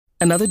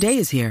Another day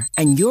is here,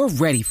 and you're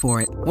ready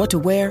for it. What to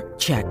wear?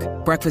 Check.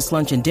 Breakfast,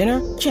 lunch, and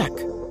dinner? Check.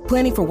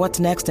 Planning for what's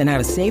next and how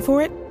to save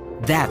for it?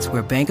 That's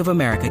where Bank of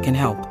America can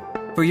help.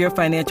 For your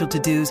financial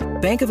to-dos,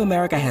 Bank of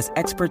America has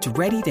experts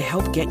ready to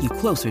help get you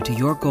closer to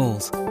your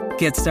goals.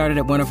 Get started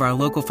at one of our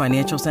local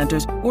financial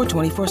centers or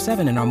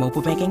 24/7 in our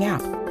mobile banking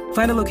app.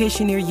 Find a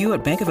location near you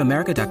at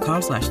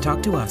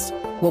bankofamerica.com/talktous.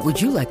 What would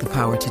you like the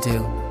power to do?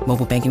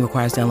 Mobile banking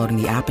requires downloading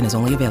the app and is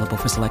only available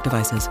for select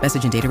devices.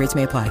 Message and data rates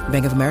may apply.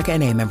 Bank of America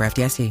N.A., member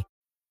FDIC.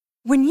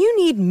 When you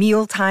need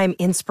mealtime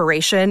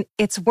inspiration,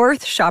 it's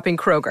worth shopping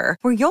Kroger,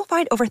 where you'll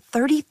find over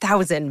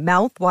 30,000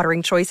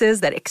 mouth-watering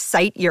choices that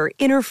excite your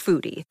inner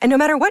foodie. And no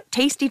matter what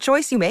tasty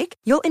choice you make,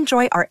 you'll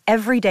enjoy our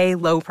everyday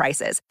low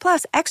prices,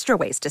 plus extra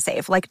ways to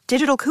save, like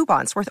digital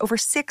coupons worth over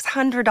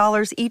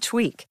 $600 each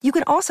week. You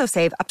can also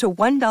save up to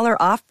 $1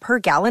 off per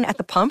gallon at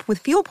the pump with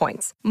fuel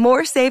points.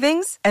 More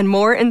savings and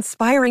more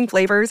inspiring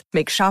flavors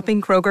make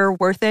shopping Kroger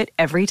worth it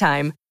every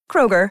time.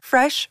 Kroger,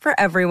 fresh for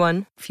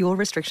everyone. Fuel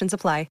restrictions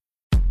apply.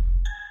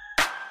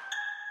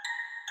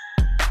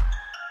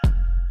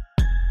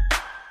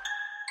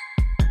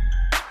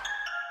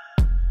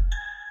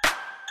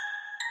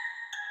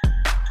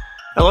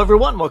 Hello,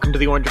 everyone. Welcome to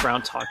the Orange and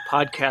Brown Talk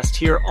podcast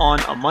here on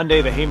a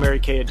Monday, the Hey Mary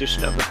Kay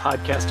edition of the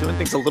podcast, doing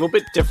things a little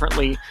bit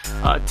differently.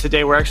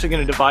 Today, we're actually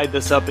going to divide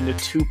this up into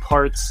two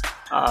parts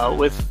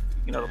with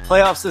the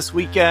playoffs this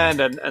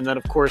weekend. And then,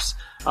 of course,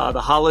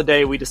 the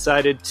holiday. We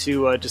decided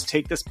to just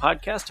take this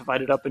podcast,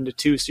 divide it up into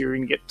two. So you're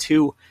going to get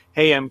two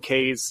Hey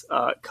MKs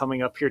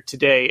coming up here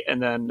today.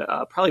 And then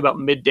probably about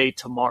midday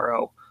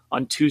tomorrow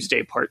on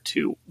Tuesday, part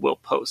 2 will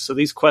post. So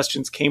these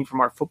questions came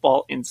from our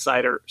Football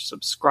Insider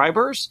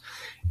subscribers.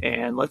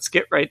 And let's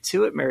get right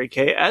to it, Mary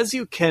Kay. As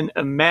you can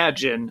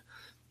imagine,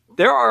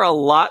 there are a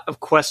lot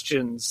of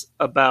questions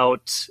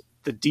about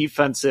the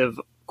defensive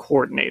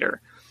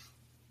coordinator.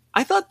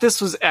 I thought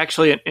this was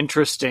actually an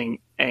interesting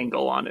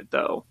angle on it,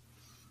 though.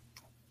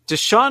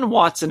 Deshaun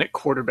Watson at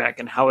quarterback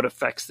and how it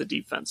affects the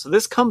defense. So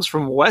this comes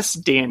from Wes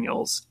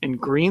Daniels in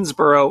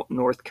Greensboro,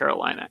 North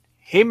Carolina.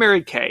 Hey,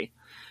 Mary Kay.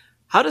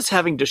 How does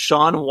having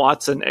Deshaun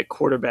Watson at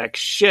quarterback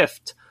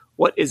shift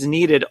what is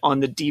needed on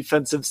the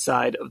defensive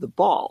side of the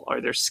ball?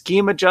 Are there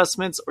scheme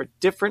adjustments or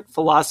different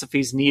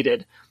philosophies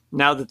needed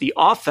now that the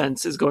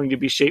offense is going to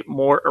be shaped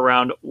more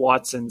around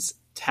Watson's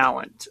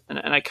talent? And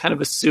I kind of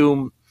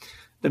assume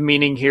the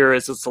meaning here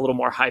is it's a little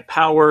more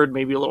high-powered,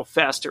 maybe a little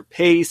faster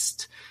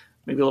paced,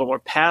 maybe a little more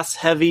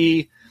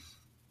pass-heavy.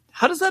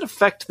 How does that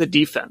affect the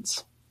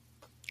defense?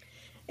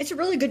 It's a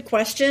really good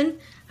question.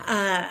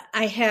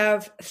 I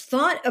have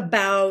thought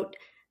about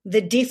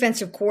the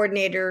defensive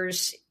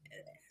coordinators,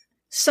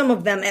 some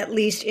of them at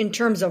least, in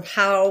terms of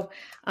how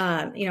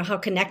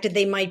connected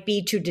they might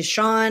be to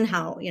Deshaun.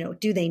 How,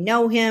 do they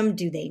know him?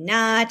 Do they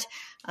not?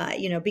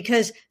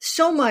 Because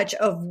so much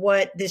of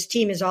what this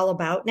team is all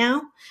about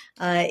now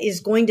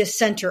is going to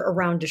center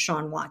around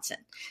Deshaun Watson.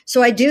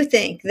 So I do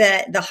think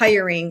that the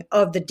hiring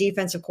of the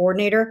defensive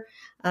coordinator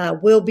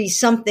will be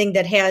something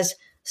that has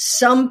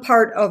some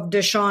part of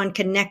Deshaun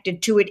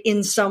connected to it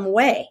in some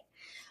way.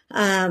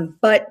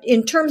 But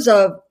in terms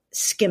of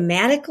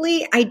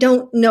schematically, I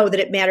don't know that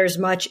it matters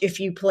much if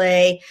you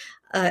play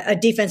a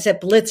defense that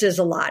blitzes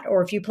a lot,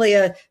 or if you play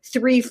a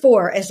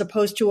 3-4 as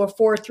opposed to a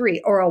 4-3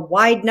 or a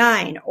wide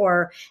 9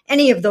 or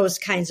any of those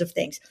kinds of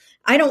things.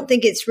 I don't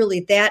think it's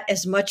really that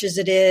as much as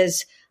it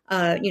is,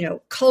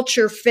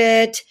 culture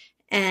fit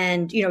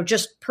and,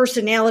 just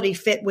personality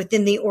fit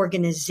within the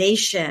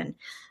organization.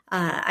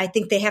 I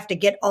think they have to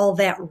get all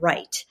that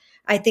right.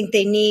 I think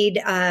they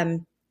need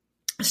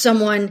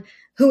someone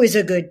who is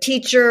a good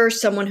teacher,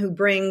 someone who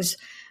brings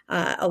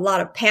a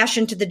lot of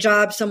passion to the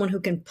job, someone who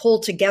can pull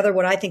together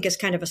what I think is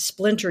kind of a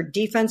splintered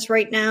defense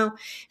right now.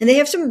 And they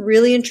have some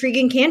really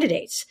intriguing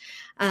candidates.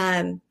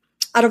 Out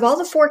of all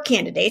the 4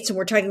 candidates, and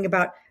we're talking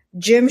about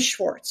Jim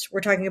Schwartz,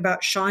 we're talking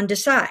about Sean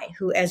Desai,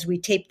 who, as we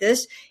tape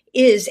this,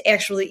 is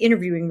actually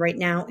interviewing right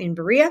now in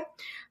Berea.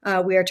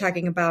 We are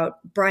talking about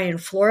Brian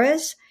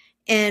Flores.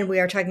 And we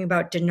are talking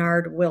about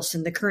Denard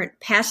Wilson, the current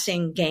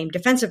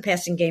defensive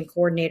passing game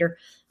coordinator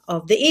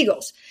of the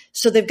Eagles.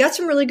 So they've got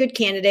some really good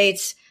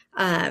candidates.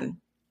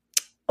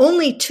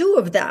 Only 2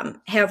 of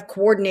them have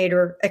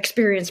coordinator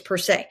experience per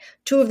se.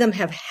 2 of them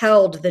have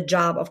held the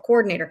job of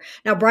coordinator.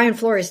 Now, Brian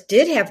Flores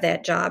did have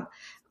that job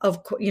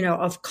of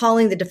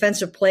calling the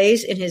defensive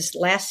plays in his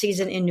last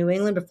season in New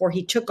England before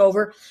he took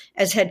over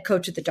as head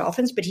coach of the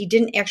Dolphins, but he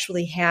didn't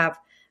actually have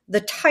the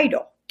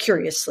title,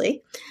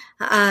 curiously.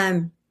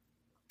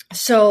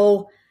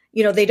 So,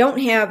 they don't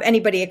have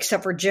anybody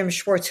except for Jim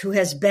Schwartz, who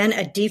has been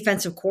a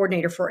defensive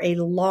coordinator for a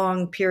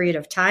long period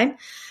of time.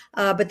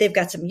 But they've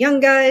got some young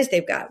guys.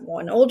 They've got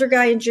one older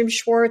guy in Jim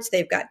Schwartz.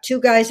 They've got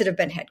 2 guys that have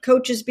been head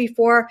coaches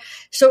before.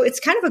 So it's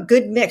kind of a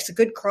good mix, a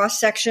good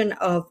cross-section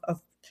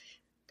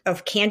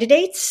of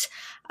candidates.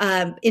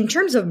 In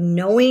terms of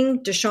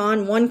knowing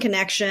Deshaun, one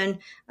connection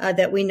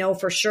that we know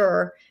for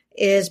sure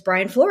is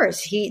Brian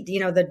Flores.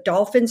 The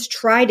Dolphins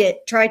tried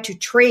to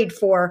trade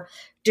for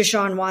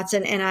Deshaun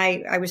Watson, and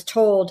I was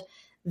told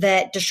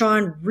that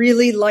Deshaun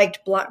really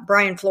liked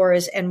Brian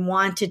Flores and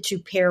wanted to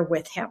pair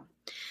with him.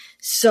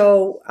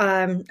 So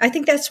I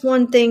think that's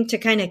one thing to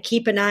kind of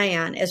keep an eye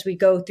on as we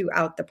go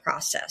throughout the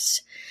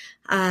process.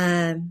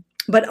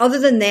 But other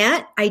than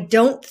that, I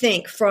don't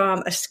think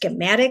from a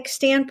schematic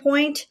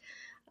standpoint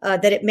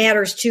that it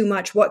matters too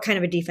much what kind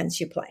of a defense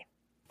you play.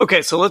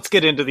 Okay, so let's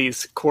get into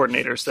these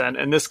coordinators then.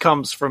 And this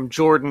comes from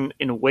Jordan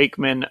in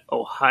Wakeman,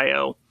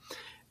 Ohio.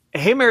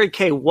 Hey, Mary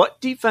Kay,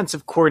 what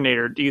defensive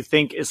coordinator do you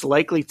think is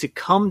likely to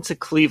come to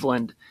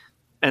Cleveland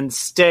and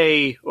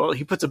stay? Well,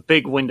 he puts a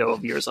big window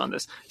of years on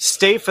this.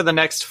 Stay for the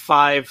next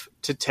 5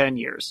 to 10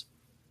 years.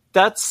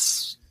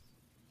 That's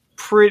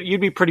you'd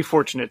be pretty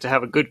fortunate to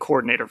have a good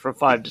coordinator for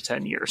 5 to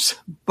 10 years.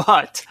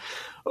 But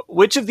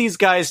which of these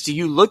guys do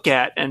you look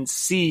at and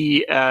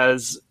see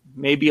as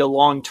maybe a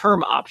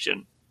long-term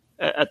option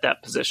at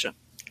that position?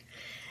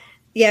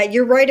 Yeah,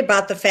 you're right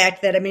about the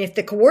fact that, if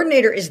the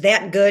coordinator is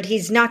that good,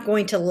 he's not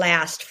going to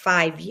last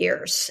 5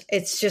 years.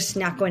 It's just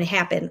not going to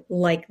happen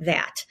like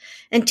that.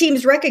 And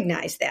teams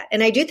recognize that.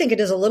 And I do think it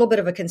is a little bit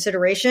of a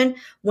consideration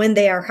when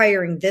they are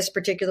hiring this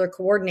particular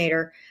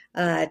coordinator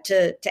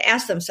to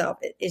ask themselves,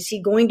 is he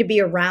going to be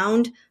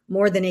around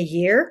more than a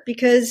year?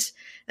 Because,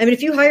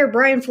 if you hire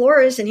Brian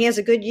Flores and he has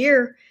a good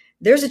year,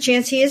 there's a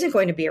chance he isn't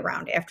going to be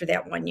around after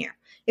that 1 year.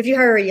 If you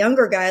hire a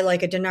younger guy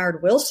like a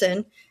Denard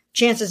Wilson,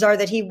 chances are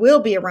that he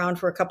will be around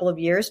for a couple of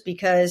years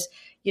because,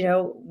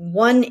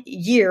 1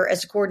 year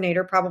as a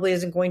coordinator probably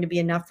isn't going to be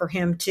enough for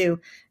him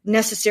to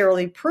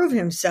necessarily prove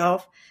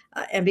himself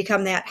and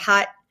become that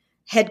hot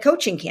head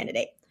coaching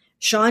candidate.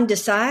 Sean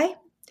Desai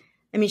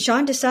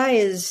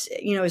is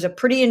a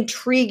pretty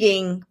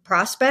intriguing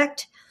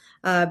prospect.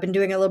 Been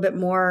doing a little bit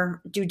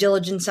more due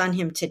diligence on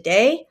him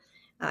today.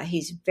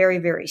 He's very,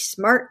 very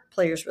smart.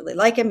 Players really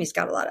like him. He's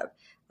got a lot of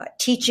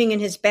teaching in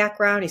his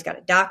background. He's got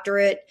a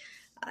doctorate.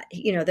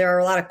 There are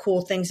a lot of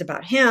cool things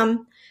about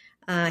him.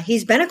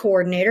 He's been a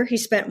coordinator. He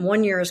spent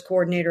 1 year as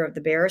coordinator of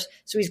the Bears,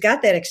 so he's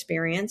got that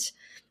experience.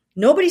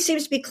 Nobody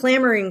seems to be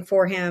clamoring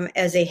for him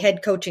as a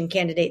head coaching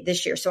candidate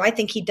this year. So I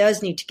think he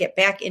does need to get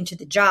back into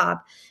the job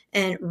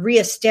and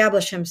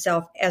reestablish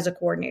himself as a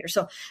coordinator.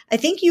 So I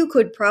think you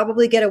could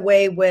probably get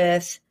away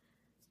with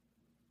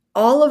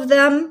all of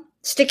them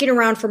sticking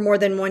around for more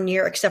than 1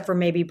 year, except for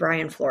maybe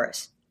Brian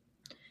Flores.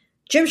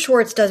 Jim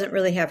Schwartz doesn't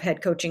really have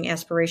head coaching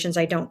aspirations,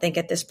 I don't think,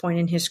 at this point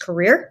in his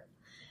career.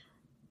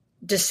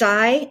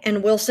 Desai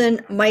and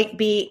Wilson might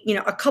be,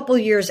 a couple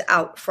years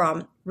out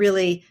from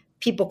really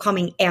people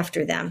coming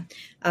after them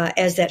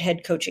as that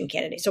head coaching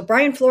candidate. So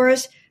Brian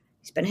Flores,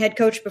 he's been head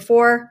coach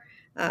before,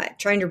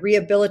 trying to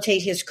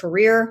rehabilitate his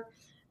career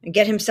and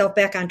get himself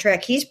back on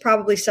track. He's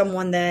probably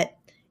someone that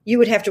you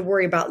would have to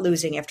worry about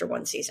losing after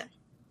one season.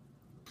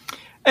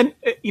 And,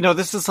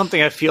 this is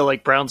something I feel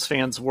like Browns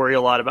fans worry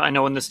a lot about. I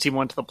know when this team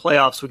went to the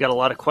playoffs, we got a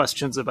lot of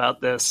questions about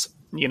this,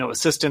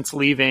 assistants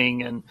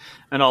leaving and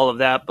all of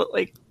that. But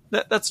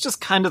that's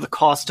just kind of the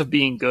cost of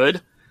being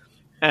good.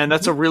 And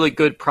that's a really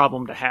good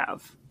problem to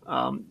have.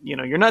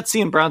 You're not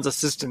seeing Browns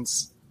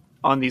assistants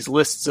on these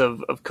lists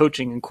of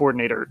coaching and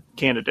coordinator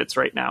candidates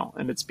right now.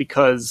 And it's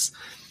because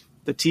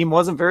the team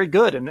wasn't very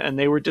good and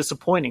they were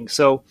disappointing.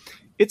 So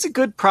it's a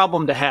good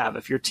problem to have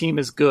if your team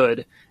is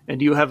good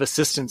and you have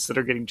assistants that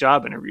are getting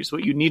job interviews.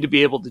 What you need to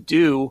be able to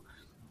do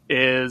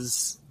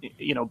is,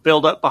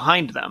 build up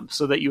behind them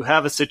so that you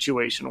have a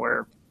situation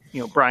where,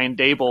 Brian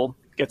Daboll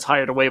gets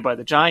hired away by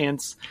the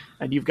Giants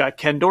and you've got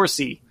Ken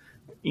Dorsey,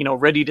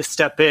 ready to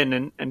step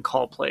in and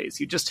call plays.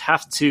 You just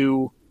have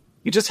to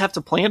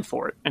plan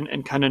for it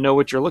and kind of know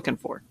what you're looking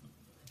for.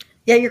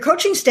 Yeah, your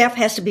coaching staff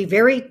has to be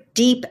very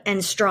deep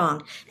and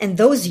strong. And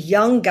those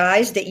young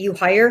guys that you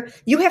hire,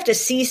 you have to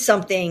see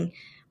something,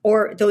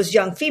 or those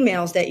young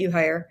females that you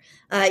hire,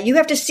 you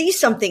have to see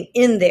something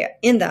in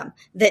them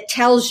that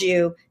tells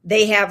you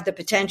they have the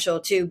potential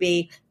to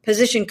be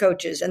position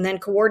coaches and then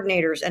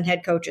coordinators and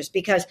head coaches,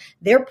 because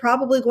they're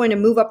probably going to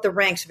move up the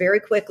ranks very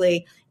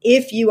quickly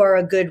if you are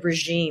a good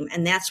regime.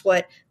 And that's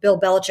what Bill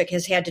Belichick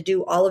has had to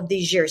do all of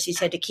these years.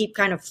 He's had to keep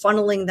kind of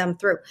funneling them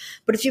through.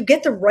 But if you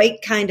get the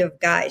right kind of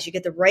guys, you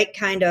get the right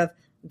kind of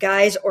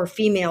guys or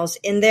females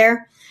in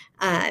there,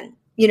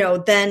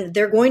 then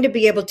they're going to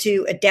be able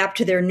to adapt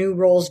to their new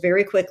roles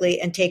very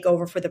quickly and take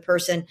over for the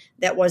person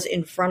that was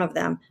in front of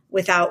them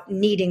without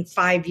needing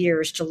 5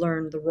 years to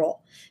learn the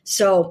role.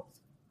 So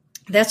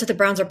that's what the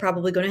Browns are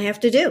probably going to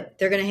have to do.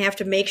 They're going to have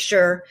to make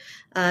sure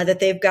that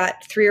they've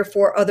got 3 or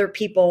 4 other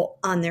people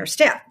on their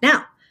staff.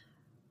 Now,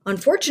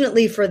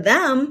 unfortunately for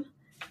them,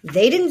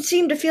 they didn't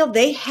seem to feel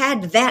they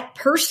had that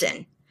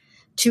person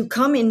to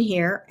come in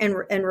here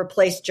and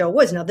replace Joe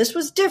Woods. Now, this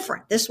was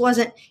different. This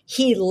wasn't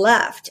he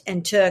left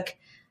and took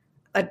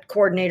a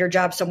coordinator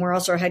job somewhere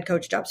else or a head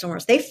coach job somewhere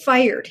else. They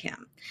fired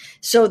him.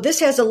 So this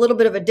has a little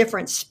bit of a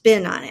different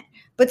spin on it.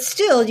 But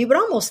still, you would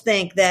almost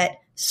think that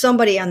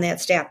somebody on that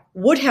staff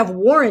would have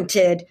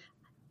warranted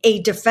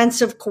a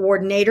defensive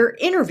coordinator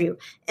interview.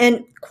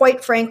 And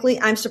quite frankly,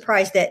 I'm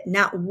surprised that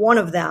not one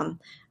of them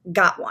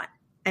got one.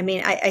 I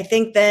mean, I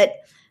think that,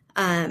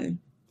 I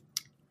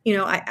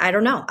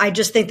don't know. I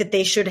just think that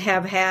they should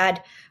have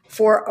had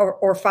 4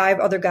 or 5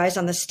 other guys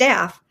on the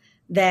staff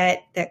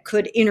that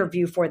could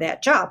interview for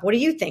that job. What do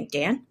you think,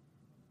 Dan?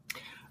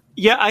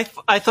 Yeah,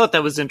 I thought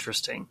that was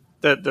interesting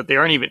that they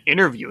aren't even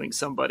interviewing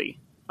somebody.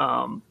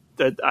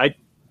 That I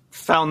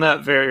found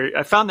that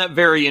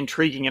very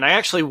intriguing, and I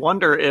actually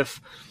wonder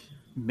if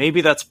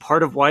maybe that's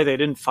part of why they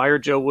didn't fire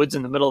Joe Woods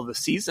in the middle of the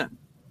season.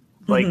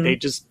 Like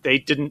they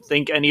didn't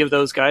think any of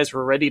those guys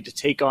were ready to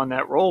take on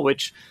that role,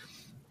 which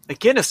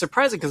again is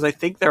surprising because I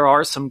think there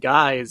are some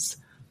guys,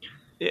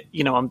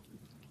 I'm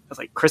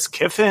like Chris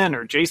Kiffin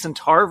or Jason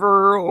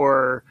Tarver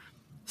or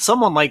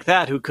someone like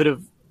that who could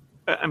have.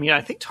 I mean,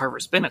 I think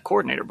Tarver's been a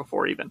coordinator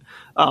before even.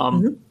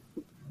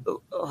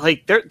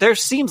 Like there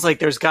seems like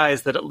there's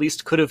guys that at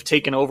least could have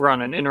taken over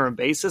on an interim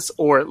basis,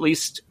 or at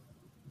least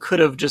could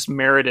have just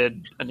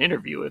merited an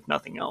interview, if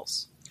nothing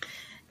else.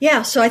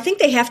 Yeah, so I think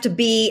they have to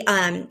be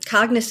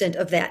cognizant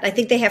of that. I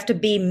think they have to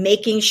be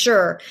making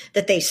sure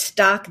that they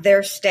stock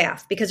their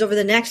staff, because over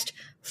the next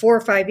 4 or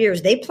 5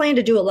 years, they plan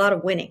to do a lot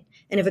of winning.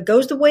 And if it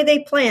goes the way they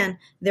plan,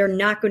 they're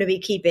not going to be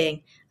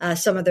keeping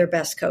some of their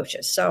best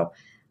coaches. So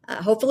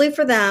hopefully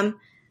for them,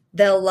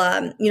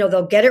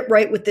 they'll get it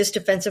right with this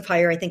defensive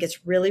hire. I think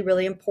it's really,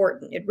 really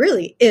important. It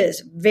really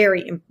is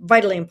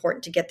vitally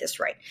important to get this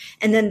right.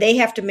 And then they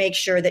have to make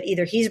sure that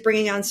either he's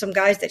bringing on some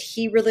guys that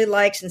he really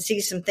likes and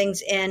sees some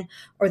things in,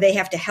 or they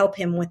have to help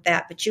him with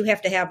that. But you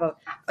have to have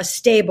a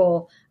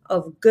stable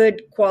of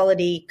good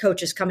quality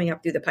coaches coming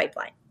up through the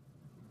pipeline.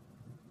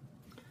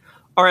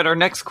 All right, our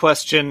next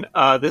question.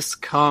 This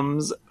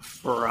comes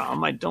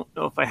from, I don't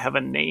know if I have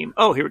a name.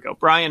 Oh, here we go.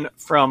 Brian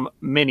from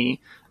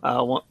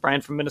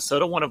Brian from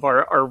Minnesota, one of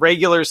our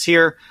regulars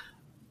here.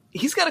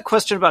 He's got a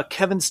question about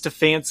Kevin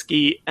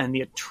Stefanski and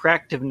the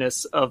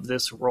attractiveness of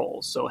this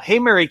role. So, hey,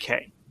 Mary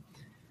Kay,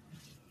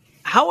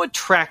 how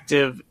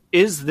attractive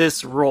is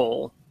this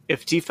role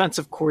if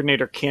defensive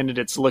coordinator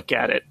candidates look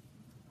at it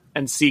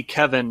and see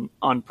Kevin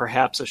on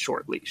perhaps a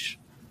short leash?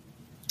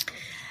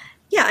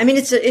 Yeah, I mean,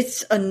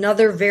 it's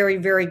another very,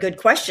 very good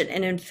question.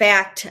 And in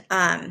fact,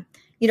 I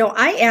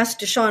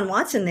asked Deshaun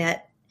Watson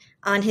that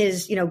on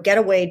his,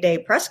 getaway day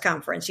press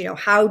conference,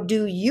 how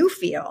do you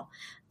feel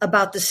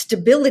about the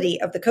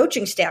stability of the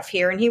coaching staff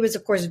here? And he was,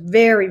 of course,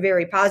 very,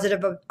 very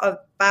positive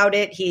about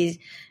it. He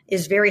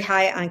is very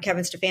high on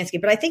Kevin Stefanski.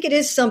 But I think it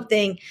is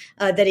something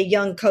that a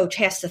young coach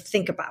has to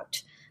think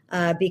about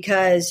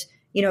because,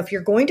 if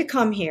you're going to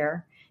come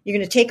here, you're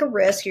going to take a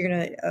risk. You're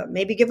going to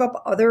maybe give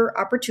up other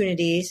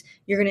opportunities.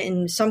 You're going to,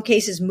 in some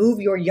cases,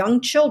 move your young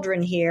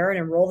children here and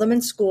enroll them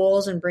in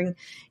schools and bring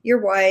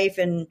your wife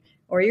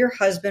or your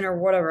husband or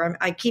whatever.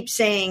 I keep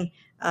saying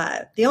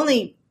the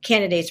only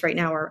candidates right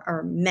now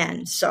are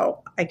men,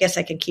 so I guess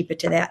I can keep it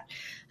to that.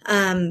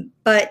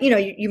 But,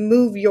 you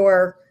move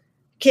your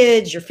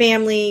kids, your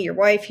family, your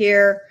wife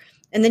here,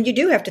 and then you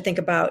do have to think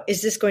about,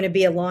 is this going to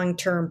be a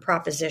long-term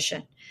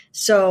proposition?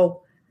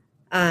 So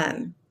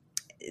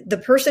the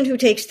person who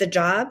takes the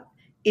job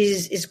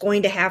is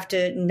going to have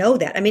to know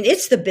that. I mean,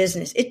 it's the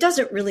business. It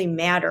doesn't really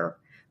matter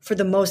for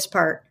the most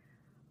part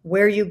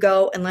where you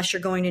go, unless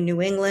you're going to New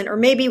England, or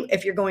maybe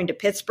if you're going to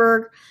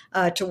Pittsburgh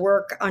to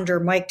work under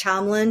Mike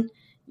Tomlin,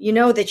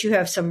 that you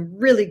have some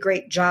really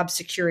great job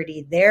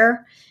security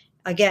there.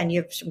 Again,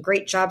 you have some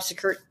great job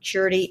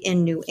security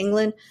in New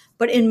England,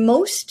 but in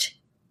most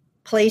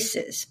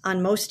places,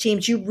 on most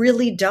teams, you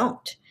really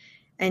don't.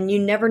 And you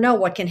never know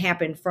what can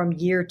happen from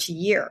year to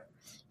year.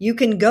 You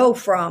can go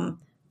from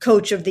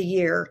coach of the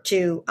year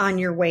to on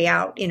your way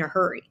out in a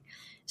hurry.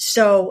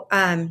 So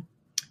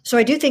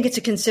I do think it's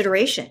a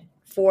consideration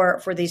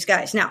for these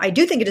guys. Now, I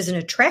do think it is an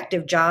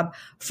attractive job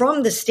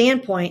from the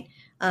standpoint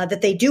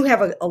that they do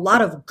have a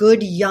lot of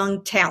good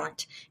young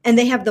talent, and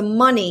they have the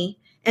money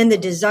and the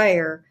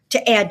desire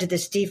to add to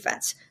this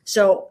defense.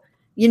 So,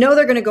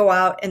 they're going to go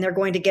out and they're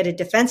going to get a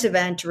defensive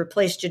end to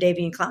replace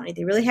Jadeveon Clowney.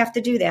 They really have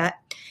to do that.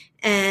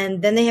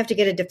 And then they have to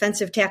get a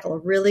defensive tackle, a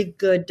really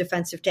good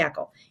defensive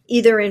tackle,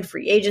 either in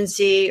free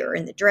agency or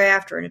in the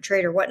draft or in a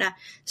trade or whatnot.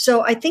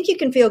 So I think you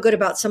can feel good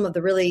about some of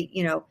the really,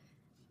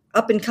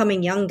 up and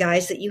coming young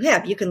guys that you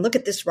have. You can look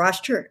at this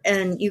roster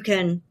and you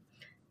can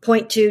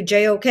point to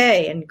JOK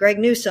and Greg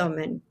Newsome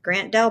and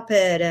Grant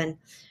Delpit and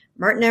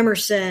Martin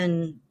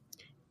Emerson.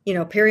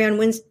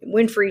 Perion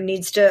Winfrey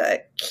needs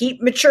to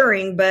keep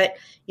maturing, but,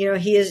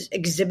 he is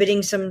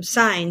exhibiting some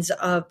signs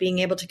of being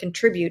able to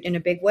contribute in a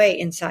big way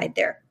inside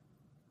there.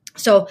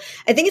 So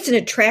I think it's an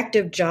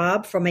attractive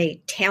job from a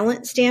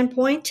talent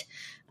standpoint,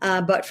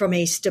 but from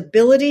a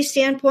stability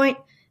standpoint,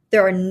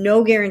 there are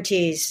no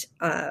guarantees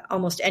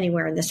almost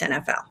anywhere in this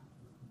NFL.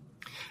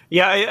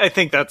 Yeah, I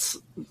think that's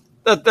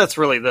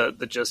really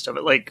the gist of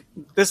it. Like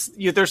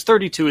there's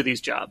 32 of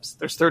these jobs.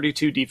 There's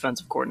 32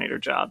 defensive coordinator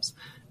jobs,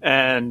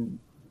 and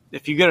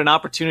if you get an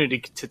opportunity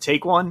to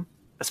take one,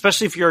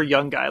 especially if you're a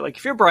young guy, like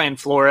if you're Brian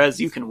Flores,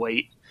 you can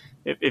wait.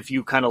 If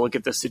you kind of look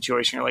at this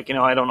situation, you're like,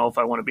 I don't know if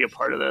I want to be a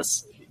part of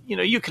this.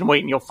 You can wait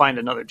and you'll find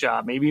another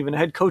job, maybe even a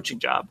head coaching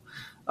job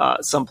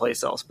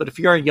someplace else. But if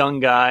you're a young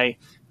guy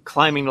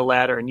climbing the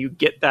ladder and you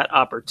get that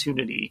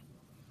opportunity,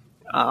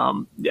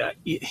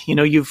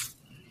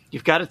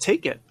 you've got to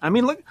take it. I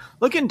mean,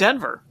 look in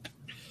Denver.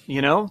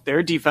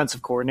 their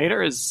defensive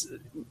coordinator is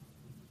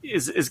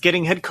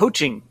getting head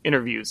coaching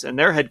interviews, and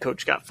their head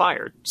coach got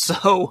fired.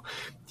 So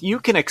you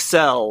can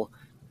excel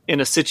in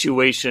a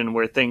situation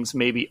where things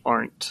maybe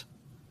aren't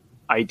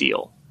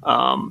ideal.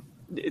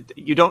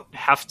 You don't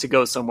have to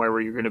go somewhere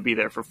where you're going to be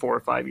there for 4 or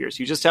 5 years.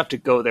 You just have to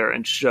go there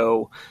and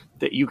show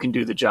that you can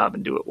do the job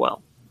and do it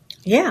well.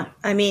 Yeah,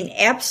 I mean,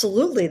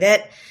 absolutely.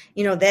 That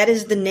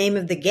is the name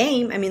of the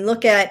game. I mean,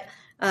 look at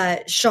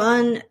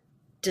Sean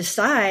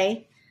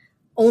Desai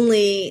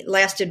only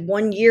lasted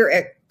 1 year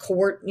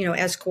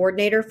as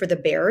coordinator for the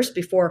Bears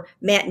before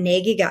Matt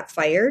Nagy got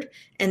fired,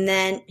 and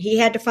then he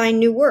had to find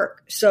new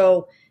work.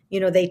 So,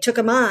 they took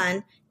him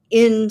on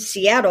in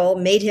Seattle,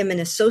 made him an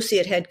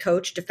associate head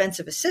coach,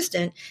 defensive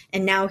assistant,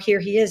 and now here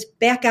he is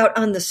back out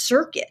on the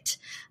circuit,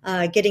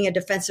 getting a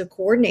defensive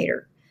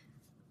coordinator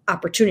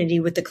opportunity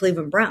with the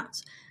Cleveland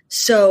Browns.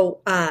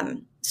 So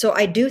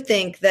I do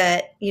think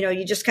that,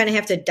 you just kind of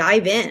have to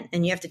dive in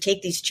and you have to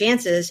take these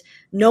chances,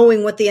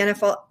 knowing what the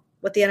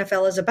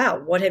NFL is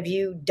about. What have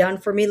you done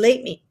for me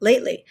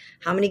lately?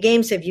 How many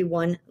games have you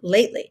won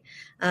lately?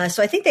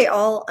 So I think they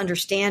all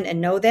understand and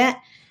know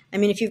that. I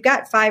mean, if you've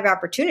got 5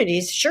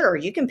 opportunities, sure,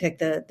 you can pick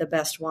the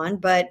best one,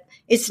 but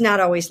it's not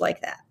always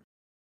like that.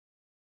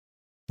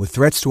 With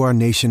threats to our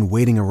nation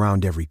waiting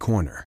around every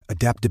corner,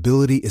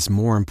 adaptability is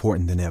more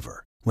important than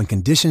ever. When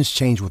conditions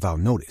change without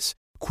notice,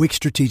 quick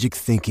strategic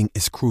thinking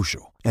is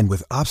crucial. And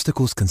with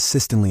obstacles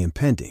consistently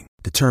impending,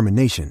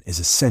 determination is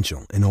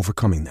essential in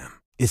overcoming them.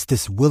 It's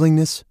this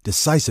willingness,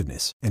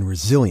 decisiveness, and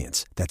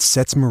resilience that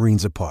sets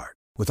Marines apart.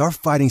 With our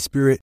fighting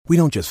spirit, we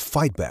don't just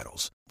fight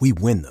battles, we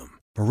win them.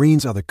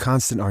 Marines are the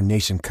constant our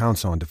nation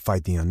counts on to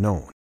fight the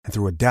unknown. And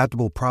through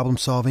adaptable problem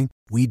solving,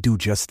 we do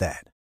just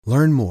that.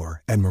 Learn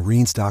more at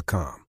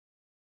Marines.com.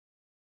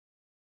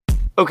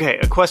 Okay,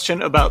 a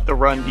question about the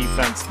run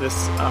defense.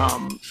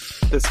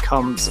 This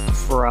comes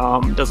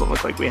from, doesn't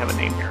look like we have a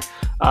name here.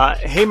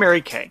 Hey,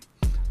 Mary Kay.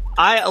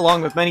 I,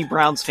 along with many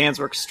Browns fans,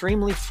 were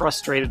extremely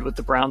frustrated with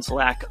the Browns'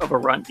 lack of a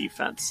run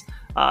defense.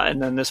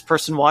 And then this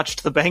person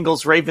watched the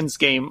Bengals-Ravens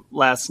game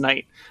last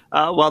night.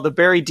 While the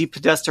Barry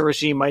DePodesta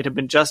regime might have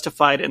been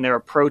justified in their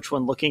approach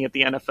when looking at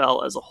the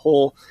NFL as a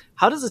whole,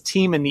 how does a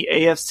team in the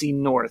AFC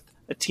North,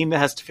 a team that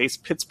has to face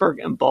Pittsburgh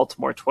and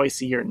Baltimore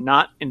twice a year,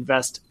 not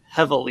invest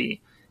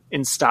heavily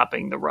in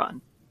stopping the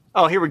run?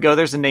 Oh, here we go.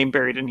 There's a name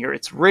buried in here.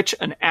 It's Rich,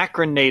 an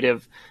Akron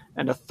native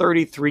and a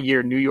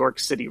 33-year New York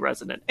City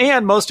resident.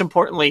 And most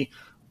importantly,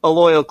 a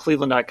loyal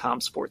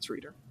Cleveland.com sports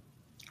reader.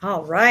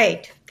 All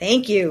right.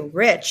 Thank you,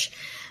 Rich.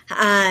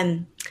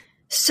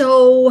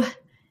 So,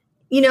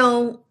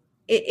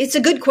 it's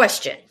a good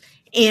question.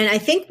 And I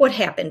think what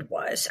happened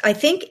was, I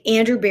think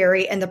Andrew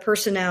Berry and the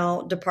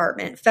personnel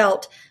department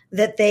felt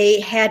that they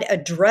had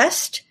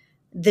addressed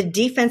the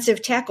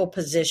defensive tackle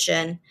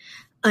position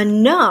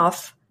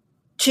enough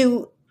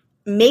to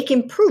make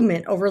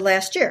improvement over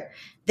last year.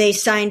 They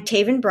signed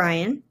Taven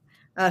Bryan,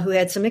 who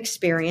had some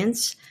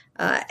experience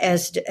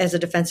as a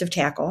defensive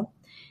tackle.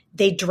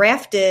 They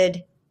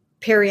drafted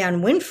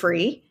Perion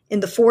Winfrey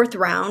in the 4th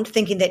round,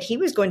 thinking that he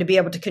was going to be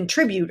able to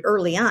contribute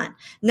early on,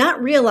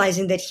 not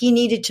realizing that he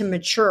needed to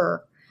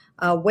mature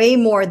way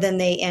more than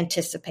they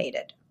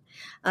anticipated.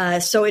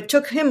 So it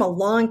took him a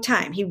long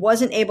time. He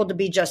wasn't able to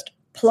be just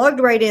plugged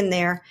right in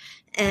there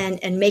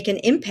and make an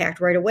impact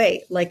right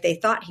away like they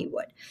thought he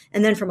would.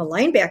 And then from a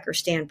linebacker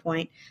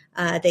standpoint,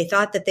 they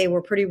thought that they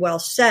were pretty well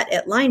set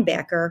at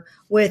linebacker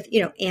with,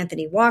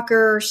 Anthony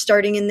Walker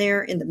starting in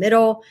there in the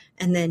middle,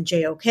 and then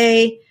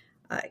JOK,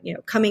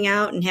 coming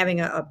out and having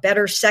a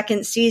better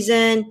second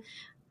season.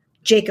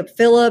 Jacob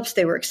Phillips,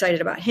 they were excited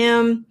about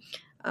him.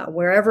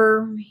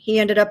 Wherever he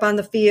ended up on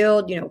the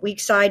field, weak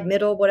side,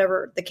 middle,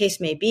 whatever the case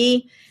may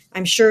be.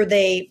 I'm sure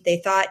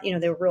they thought,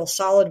 they were real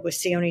solid with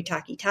Sione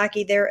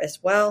Takitaki there as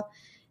well.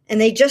 And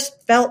they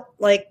just felt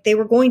like they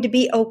were going to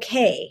be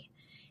okay.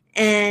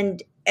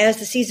 And as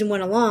the season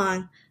went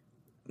along,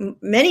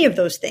 many of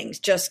those things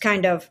just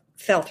kind of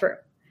fell through.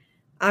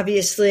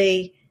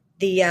 Obviously,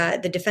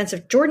 the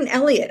defensive Jordan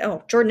Elliott.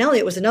 Oh, Jordan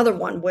Elliott was another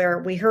one where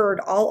we heard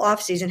all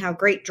offseason how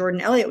great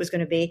Jordan Elliott was going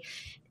to be.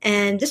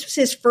 And this was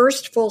his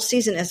first full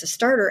season as a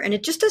starter, and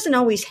it just doesn't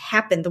always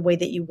happen the way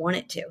that you want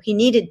it to. He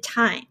needed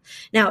time.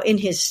 Now, in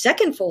his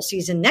second full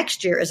season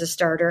next year as a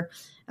starter,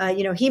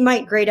 he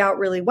might grade out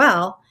really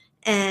well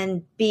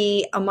and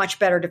be a much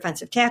better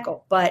defensive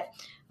tackle. But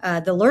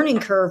the learning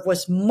curve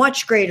was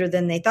much greater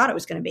than they thought it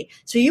was going to be.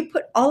 So you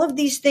put all of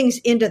these things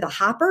into the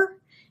hopper,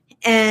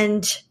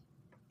 and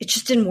it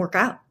just didn't work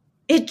out.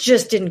 It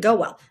just didn't go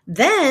well.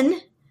 Then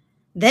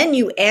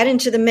you add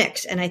into the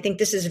mix, and I think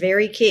this is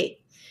very key.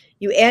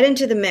 You add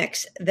into the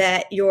mix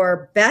that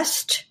your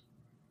best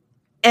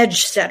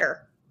edge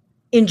setter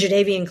in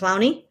Jadeveon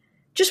Clowney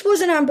just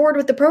wasn't on board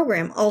with the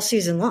program all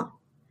season long.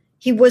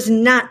 He was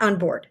not on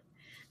board.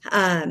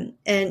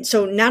 And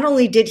so not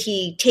only did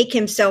he take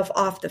himself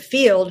off the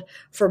field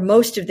for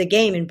most of the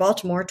game in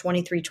Baltimore,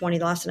 23-20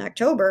 loss in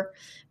October,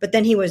 but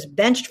then he was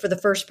benched for the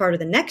first part of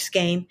the next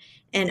game.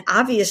 And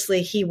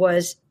obviously he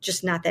was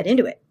just not that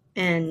into it.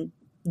 And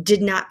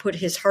did not put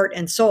his heart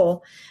and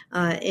soul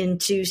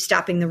into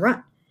stopping the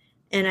run.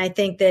 And I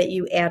think that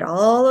you add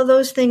all of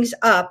those things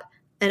up,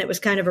 and it was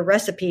kind of a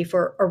recipe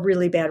for a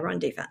really bad run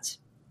defense.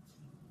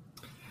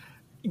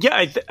 Yeah,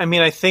 I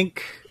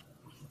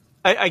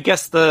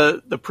guess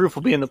the proof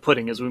will be in the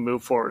pudding as we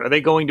move forward. Are they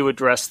going to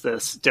address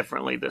this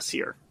differently this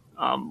year?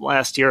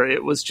 Last year,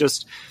 it was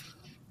just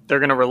they're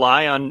going to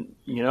rely on,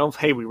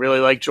 hey, we really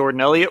like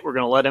Jordan Elliott. We're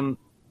going to let him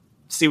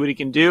see what he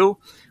can do.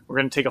 We're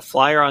going to take a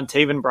flyer on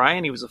Taven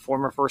Bryan. He was a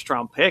former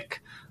first-round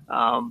pick.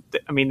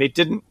 They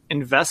didn't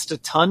invest a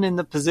ton in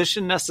the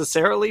position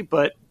necessarily,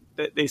 but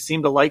they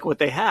seemed to like what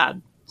they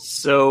had.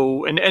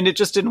 So, and it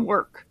just didn't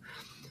work.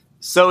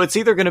 So it's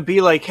either going to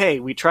be like, hey,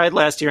 we tried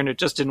last year and it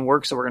just didn't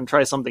work, so we're going to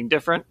try something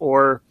different.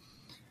 Or,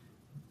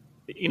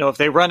 if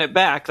they run it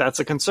back, that's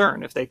a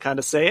concern. If they kind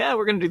of say,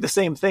 we're going to do the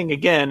same thing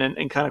again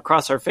and kind of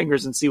cross our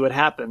fingers and see what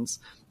happens,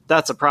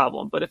 that's a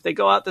problem. But if they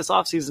go out this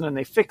offseason and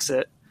they fix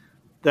it,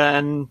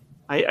 then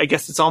I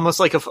guess it's almost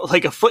like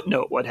a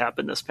footnote what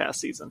happened this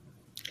past season.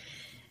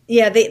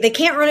 Yeah, they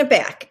can't run it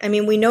back. I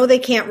mean, we know they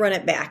can't run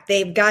it back.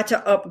 They've got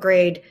to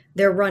upgrade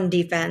their run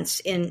defense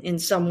in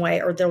some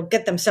way, or they'll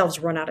get themselves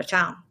run out of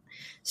town.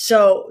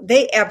 So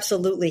they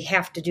absolutely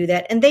have to do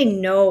that, and they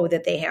know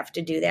that they have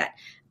to do that.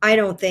 I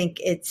don't think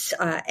it's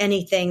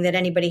anything that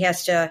anybody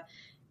has to,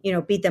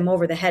 beat them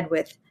over the head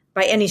with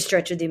by any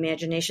stretch of the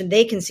imagination.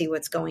 They can see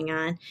what's going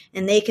on,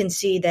 and they can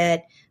see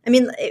that. I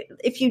mean,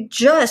 if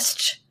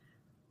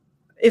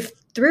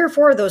 3 or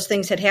 4 of those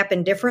things had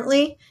happened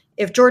differently,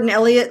 if Jordan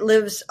Elliott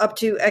lives up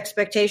to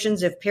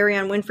expectations, if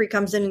Perrion Winfrey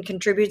comes in and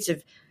contributes,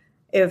 if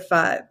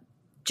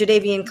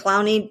Jadeveon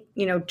Clowney,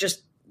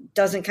 just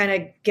doesn't kind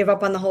of give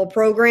up on the whole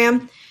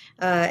program,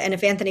 and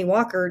if Anthony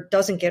Walker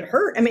doesn't get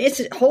hurt, I mean, it's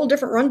a whole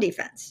different run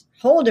defense.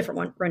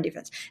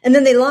 And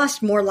then they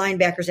lost more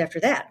linebackers after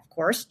that, of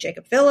course,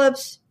 Jacob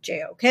Phillips,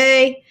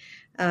 JOK,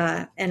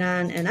 and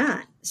on and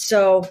on.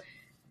 So,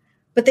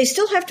 but they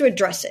still have to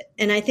address it.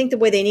 And I think the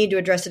way they need to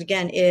address it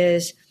again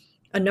is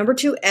a number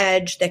 2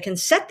 edge that can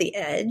set the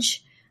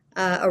edge,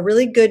 a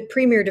really good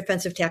premier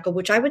defensive tackle,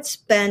 which I would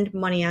spend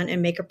money on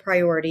and make a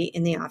priority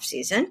in the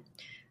offseason.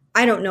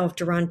 I don't know if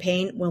Daron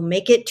Payne will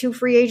make it to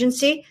free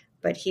agency,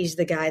 but he's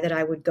the guy that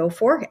I would go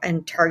for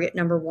and target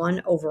number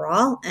 1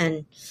 overall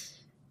and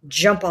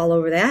jump all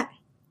over that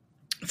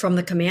from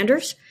the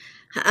Commanders.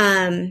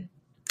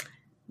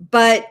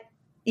 But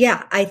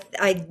yeah,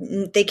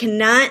 they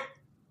cannot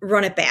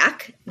run it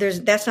back.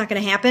 That's not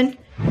going to happen,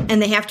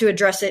 and they have to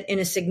address it in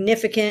a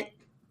significant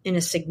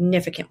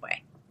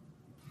way.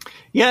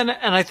 Yeah, and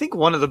I think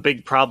one of the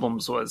big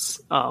problems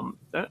was,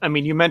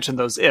 you mentioned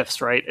those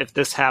ifs, right? If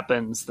this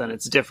happens, then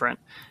it's different.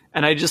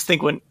 And I just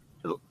think when,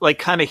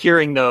 kind of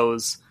hearing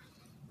those,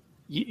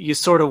 you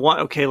sort of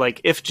want, okay,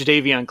 if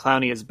Jadeveon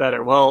Clowney is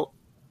better, well,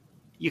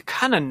 you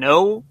kind of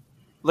know,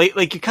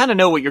 you kind of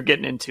know what you're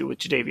getting into with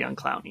Jadeveon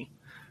Clowney.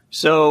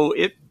 So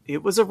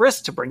it was a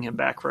risk to bring him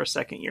back for a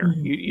second year.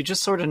 Mm-hmm. You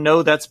just sort of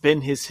know that's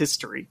been his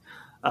history.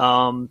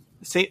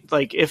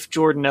 If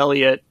Jordan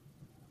Elliott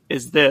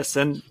is this,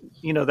 and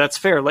that's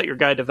fair, let your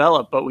guy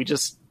develop, but we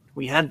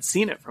hadn't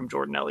seen it from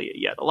Jordan Elliott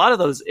yet. A lot of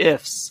those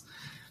ifs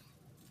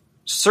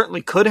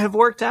certainly could have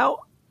worked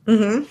out.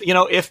 Mm-hmm.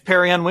 If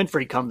Perrion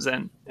Winfrey comes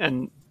in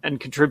and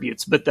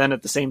contributes, but then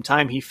at the same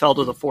time he fell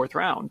to the 4th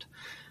round.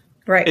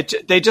 Right.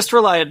 They just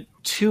relied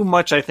too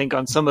much, I think,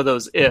 on some of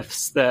those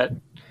ifs that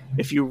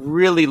if you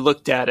really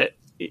looked at it,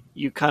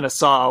 you kind of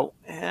saw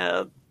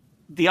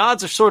the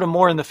odds are sort of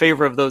more in the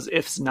favor of those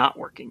ifs not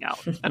working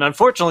out. And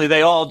unfortunately,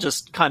 they all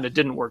just kind of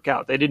didn't work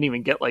out. They didn't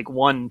even get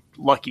one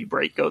lucky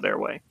break go their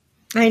way.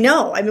 I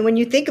know. I mean, when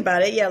you think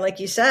about it, yeah, like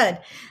you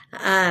said,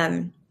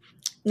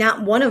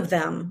 not one of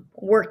them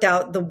worked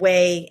out the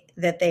way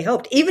that they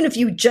hoped. Even if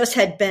you just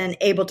had been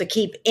able to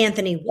keep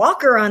Anthony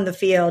Walker on the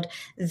field,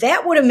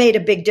 that would have made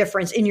a big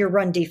difference in your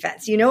run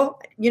defense. You know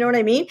what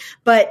I mean?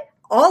 But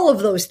all of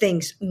those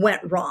things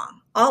went wrong.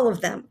 All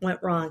of them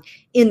went wrong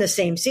in the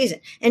same season.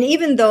 And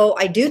even though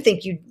I do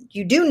think you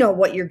do know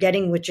what you're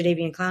getting with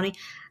Jadeveon Clowney,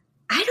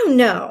 I don't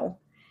know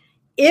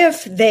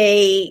if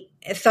they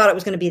thought it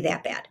was going to be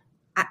that bad.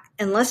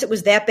 Unless it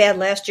was that bad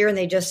last year and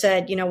they just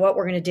said, you know what,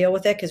 we're going to deal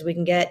with it because we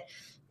can get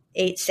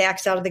 8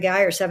 sacks out of the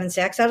guy or 7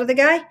 sacks out of the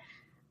guy.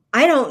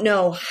 I don't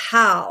know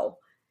how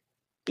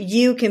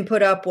you can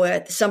put up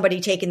with somebody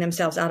taking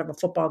themselves out of a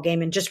football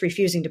game and just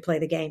refusing to play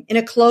the game in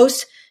a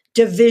close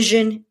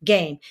division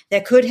game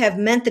that could have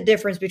meant the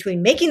difference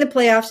between making the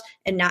playoffs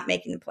and not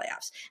making the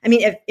playoffs. I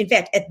mean, in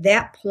fact, at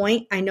that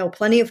point, I know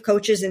plenty of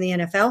coaches in the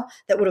NFL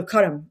that would have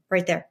cut him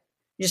right there.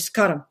 Just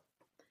cut him.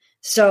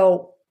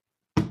 So,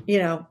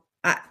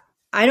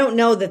 I don't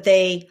know that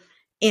they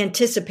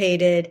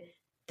anticipated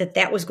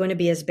that was going to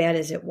be as bad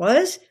as it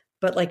was.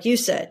 But like you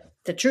said,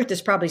 the truth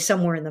is probably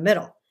somewhere in the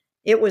middle.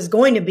 It was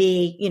going to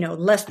be,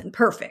 less than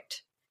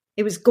perfect.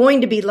 It was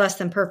going to be less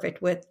than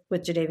perfect with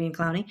Jadeveon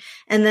Clowney.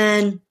 And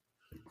then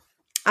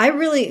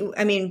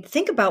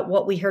think about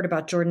what we heard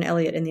about Jordan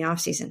Elliott in the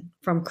offseason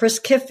from Chris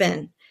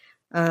Kiffin,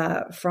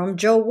 from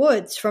Joe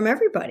Woods, from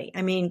everybody.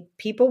 I mean,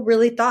 people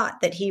really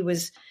thought that he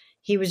was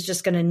he was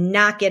just going to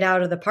knock it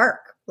out of the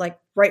park, like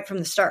right from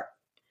the start.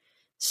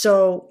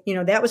 So,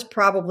 that was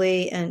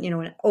probably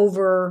an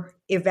over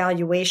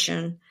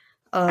evaluation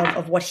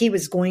of what he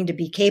was going to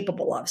be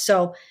capable of.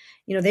 So,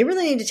 they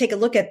really need to take a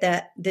look at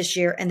that this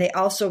year. And they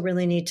also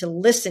really need to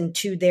listen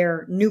to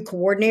their new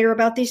coordinator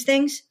about these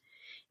things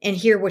and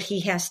hear what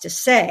he has to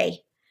say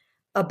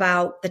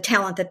about the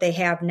talent that they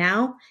have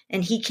now.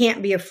 And he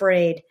can't be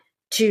afraid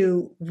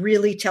to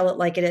really tell it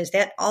like it is.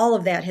 That all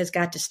of that has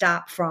got to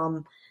stop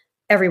from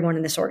everyone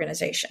in this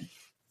organization.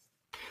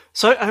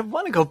 So I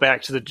want to go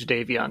back to the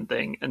Jadeveon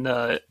thing and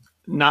the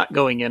not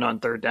going in on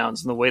third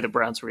downs and the way the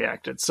Browns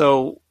reacted.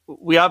 So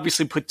we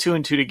obviously put 2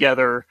 and 2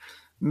 together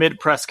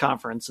mid press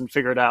conference and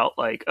figured out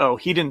like, oh,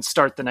 he didn't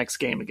start the next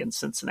game against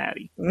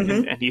Cincinnati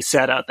and he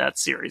sat out that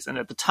series. And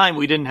at the time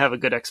we didn't have a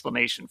good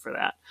explanation for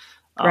that.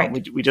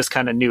 Right. We just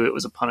kind of knew it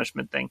was a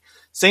punishment thing.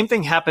 Same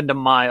thing happened to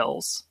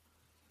Miles.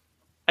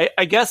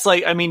 I guess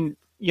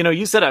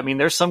you said,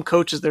 there's some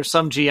coaches, there's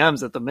some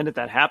GMs that the minute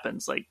that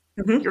happens, like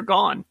you're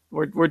gone,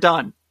 we're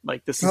done.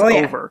 Like this is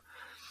over.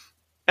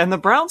 And the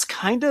Browns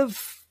kind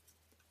of,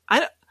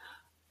 I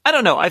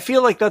don't know. I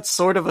feel like that's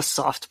sort of a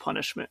soft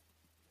punishment.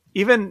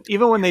 Even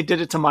when they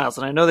did it to Miles,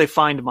 and I know they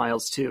fined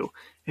Miles too,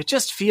 it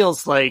just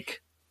feels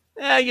like,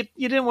 you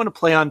didn't want to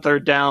play on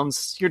third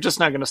downs. You're just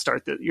not going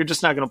to you're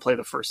just not going to play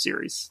the first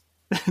series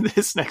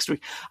this next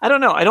week. I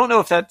don't know. I don't know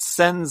if that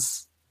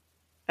sends,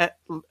 it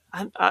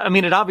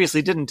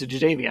obviously didn't to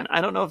Jadeveon.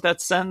 I don't know if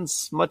that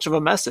sends much of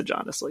a message,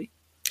 honestly.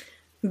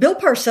 Bill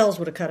Parcells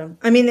would have cut him.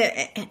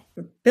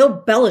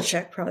 Bill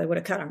Belichick probably would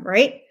have cut him,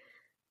 right?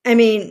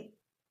 I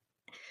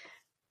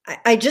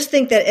just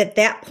think that at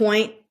that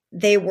point,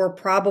 they were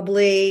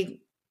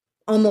probably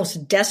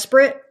almost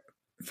desperate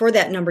for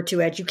that number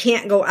 2 edge. You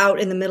can't go out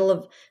in the middle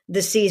of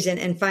the season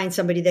and find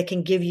somebody that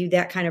can give you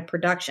that kind of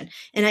production.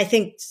 And I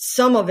think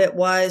some of it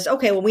was,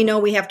 okay, well, we know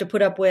we have to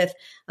put up with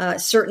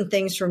certain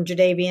things from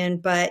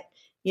Jadeveon, but,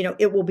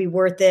 it will be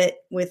worth it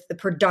with the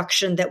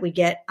production that we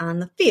get on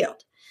the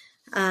field.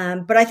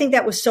 But I think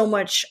that was so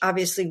much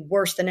obviously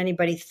worse than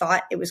anybody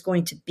thought it was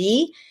going to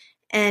be.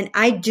 And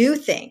I do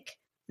think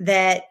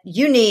that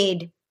you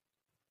need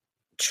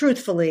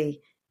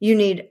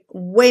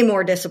way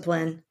more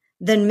discipline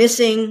than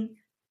missing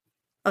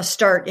a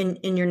start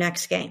in your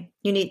next game.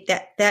 You need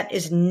that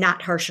is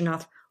not harsh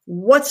enough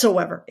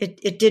whatsoever.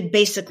 It did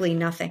basically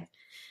nothing.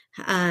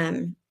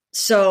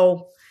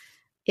 So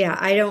yeah,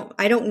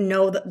 I don't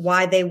know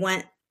why they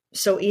went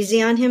so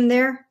easy on him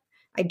there.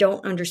 I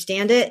don't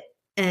understand it.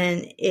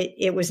 And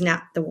it was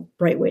not the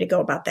right way to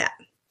go about that.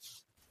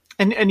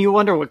 And you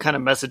wonder what kind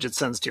of message it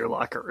sends to your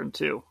locker room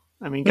too.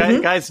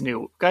 Guys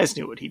knew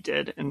what he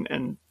did,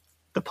 and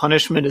the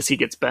punishment is he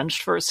gets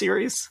benched for a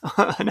series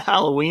on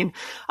Halloween.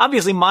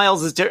 Obviously,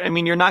 Miles is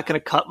different. You're not going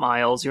to cut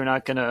Miles. You're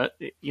not going to,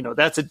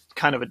 that's a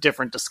kind of a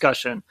different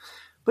discussion.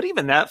 But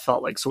even that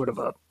felt like sort of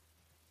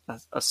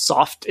a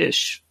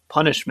soft-ish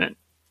punishment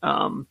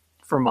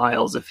for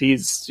Miles if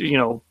he's,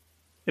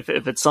 if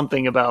it's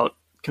something about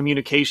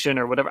communication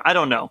or whatever. I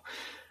don't know.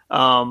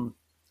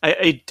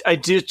 I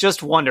do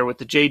just wonder with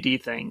the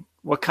JD thing,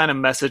 what kind of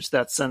message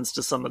that sends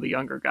to some of the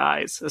younger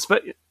guys.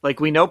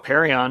 Like we know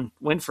Perion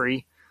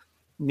Winfrey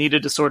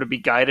needed to sort of be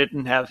guided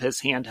and have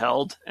his hand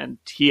held, and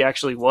he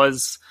actually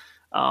was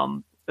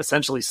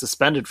essentially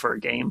suspended for a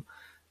game.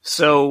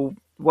 So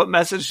what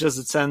message does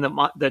it send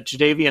that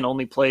Jadeveon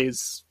only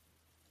plays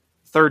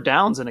third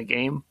downs in a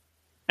game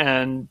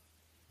and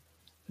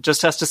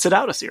just has to sit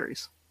out a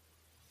series?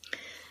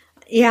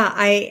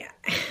 Yeah,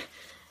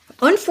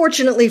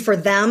 unfortunately for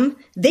them,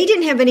 they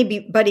didn't have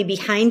anybody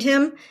behind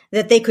him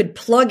that they could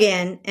plug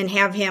in and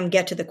have him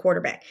get to the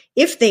quarterback.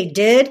 If they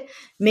did,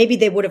 maybe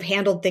they would have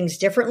handled things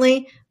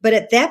differently. But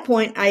at that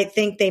point, I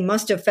think they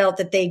must have felt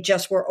that they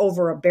just were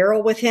over a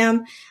barrel with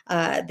him.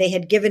 They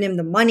had given him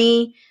the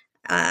money,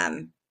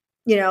 and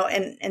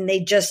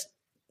they just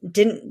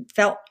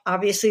felt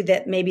obviously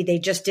that maybe they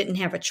just didn't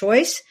have a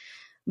choice.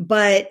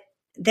 But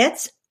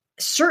that's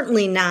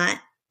certainly not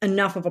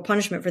enough of a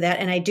punishment for that.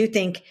 And I do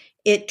think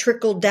it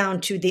trickled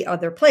down to the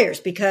other players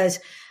because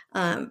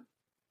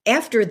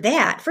after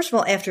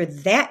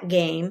that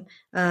game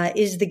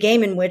is the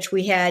game in which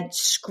we had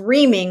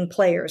screaming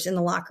players in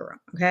the locker room.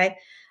 Okay.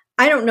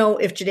 I don't know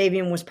if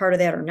Jadeveon was part of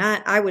that or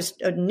not. I was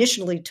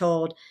initially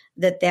told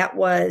that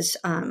was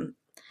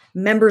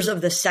members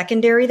of the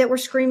secondary that were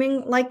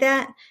screaming like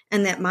that,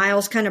 and that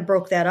Miles kind of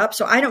broke that up.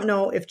 So I don't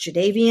know if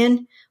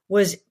Jadeveon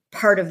was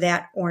part of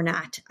that or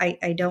not.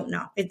 I don't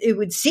know. It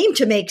would seem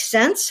to make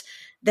sense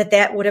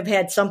that would have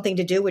had something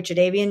to do with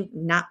Jadeveon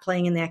not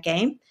playing in that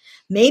game.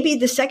 Maybe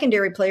the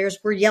secondary players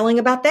were yelling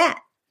about that,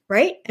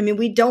 right?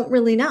 We don't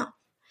really know.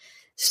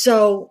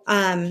 So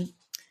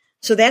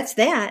that's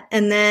that.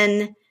 And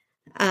then,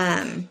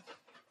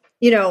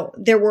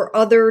 there were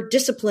other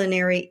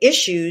disciplinary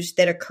issues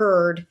that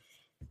occurred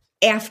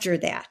after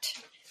that.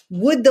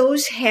 Would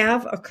those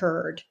have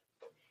occurred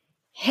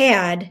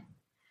had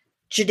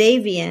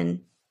Jadeveon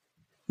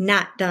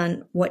not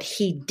done what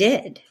he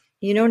did?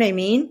 You know what I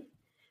mean?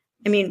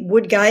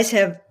 Would guys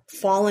have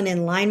fallen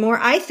in line more?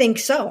 I think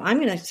so. I'm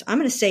going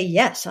to say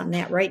yes on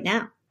that right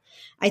now.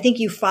 I think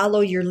you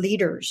follow your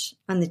leaders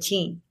on the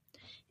team.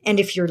 And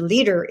if your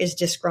leader is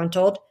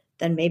disgruntled,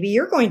 then maybe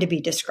you're going to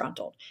be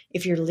disgruntled.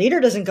 If your leader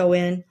doesn't go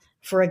in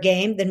for a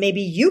game, then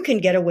maybe you can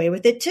get away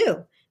with it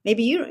too.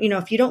 Maybe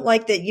if you don't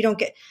like that, you don't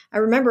get, I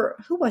remember,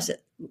 who was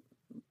it?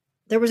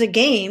 There was a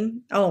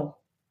game. Oh,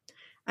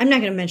 I'm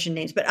not going to mention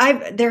names, but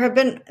there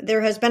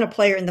has been a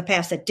player in the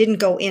past that didn't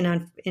go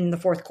in the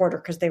fourth quarter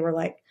because they were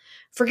like,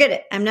 forget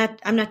it. I'm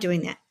not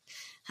doing that.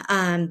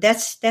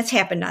 That's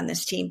happened on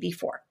this team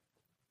before.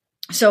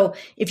 So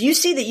if you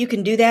see that you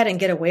can do that and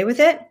get away with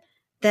it,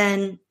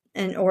 then,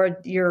 or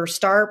your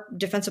star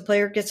defensive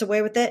player gets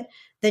away with it,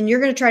 then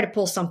you're going to try to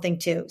pull something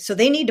too. So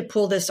they need to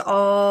pull this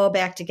all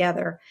back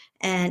together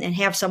and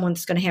have someone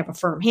that's going to have a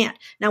firm hand.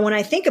 Now, when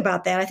I think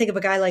about that, I think of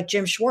a guy like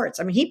Jim Schwartz.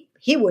 I mean,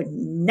 he would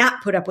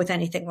not put up with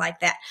anything like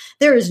that.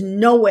 There is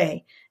no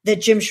way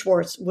that Jim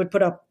Schwartz would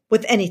put up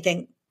with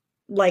anything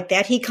like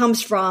that. He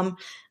comes from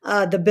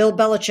the Bill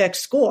Belichick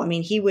school. I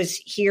mean, he was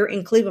here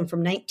in Cleveland from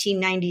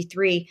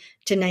 1993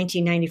 to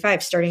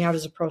 1995, starting out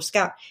as a pro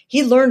scout.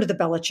 He learned the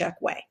Belichick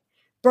way.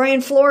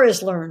 Brian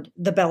Flores learned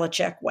the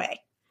Belichick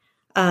way.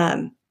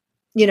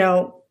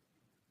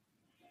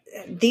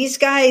 These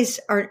guys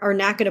are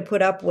not going to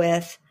put up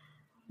with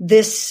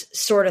this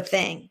sort of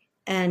thing.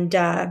 And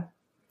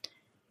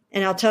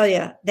I'll tell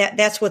you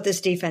that's what this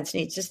defense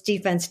needs. This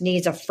defense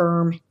needs a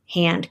firm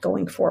hand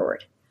going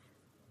forward.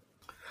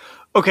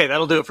 Okay,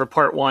 that'll do it for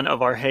part one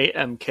of our Hey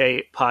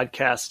MK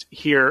podcast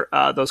here.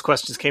 Those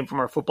questions came from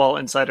our Football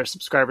Insider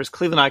subscribers,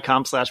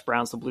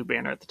 cleveland.com/Browns, the blue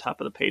banner at the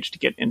top of the page to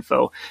get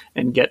info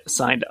and get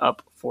signed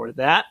up for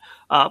that.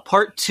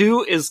 Part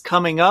two is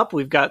coming up.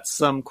 We've got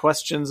some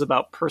questions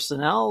about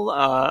personnel,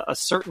 a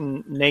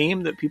certain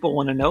name that people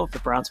want to know if the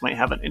Browns might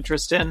have an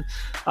interest in,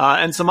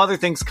 and some other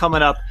things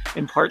coming up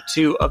in part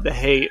two of the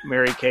Hey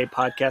Mary Kay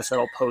podcast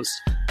that'll post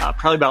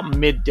probably about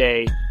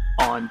midday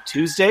on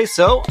Tuesday.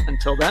 So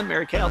until then,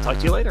 Mary Kay, I'll talk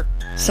to you later.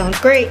 Sounds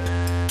great.